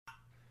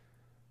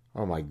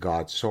Oh my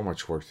God, so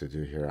much work to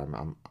do here.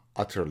 I'm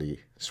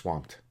utterly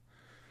swamped.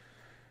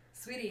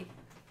 Sweetie,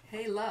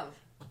 hey love,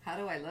 how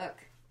do I look?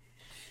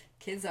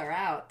 Kids are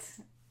out.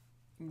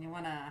 You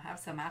want to have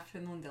some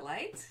afternoon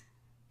delight?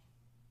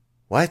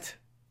 What?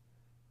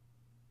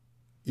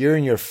 You're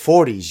in your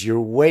 40s.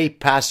 You're way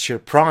past your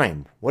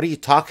prime. What are you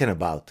talking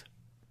about?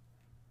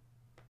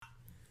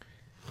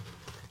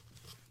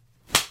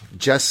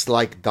 Just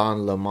like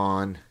Don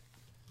Lemon,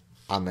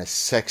 I'm a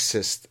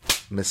sexist,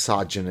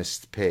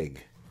 misogynist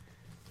pig.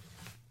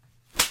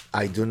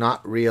 I do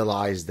not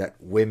realize that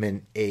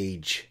women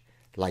age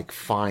like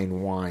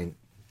fine wine.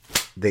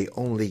 They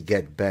only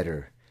get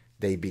better.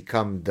 They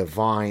become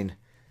divine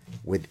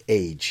with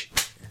age.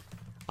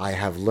 I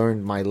have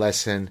learned my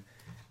lesson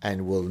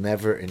and will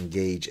never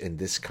engage in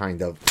this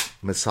kind of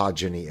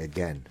misogyny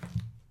again.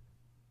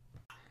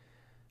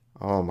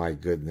 Oh my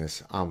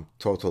goodness, I'm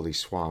totally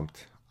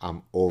swamped.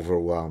 I'm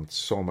overwhelmed.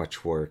 So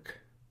much work.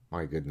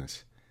 My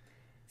goodness.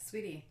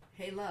 Sweetie,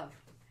 hey love,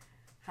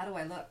 how do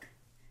I look?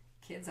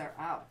 Kids are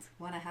out.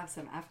 Want to have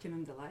some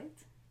afternoon delight?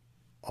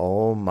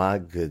 Oh my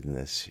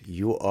goodness.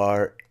 You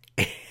are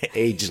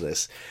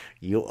ageless.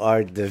 You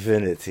are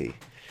divinity.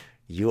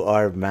 You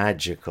are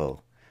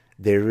magical.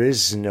 There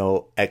is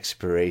no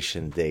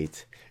expiration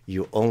date.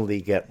 You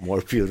only get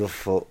more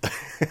beautiful.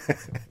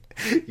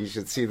 You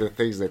should see the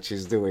things that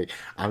she's doing.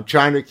 I'm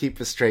trying to keep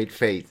a straight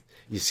face.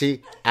 You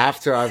see,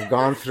 after I've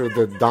gone through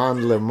the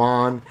Don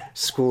Lemon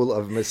school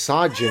of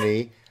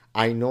misogyny,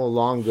 I no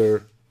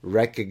longer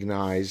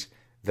recognize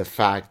the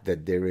fact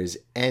that there is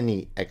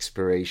any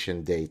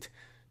expiration date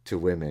to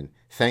women.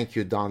 Thank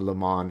you, Don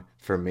Lemon,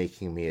 for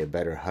making me a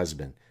better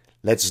husband.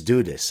 Let's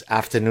do this.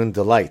 Afternoon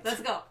delight.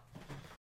 Let's go.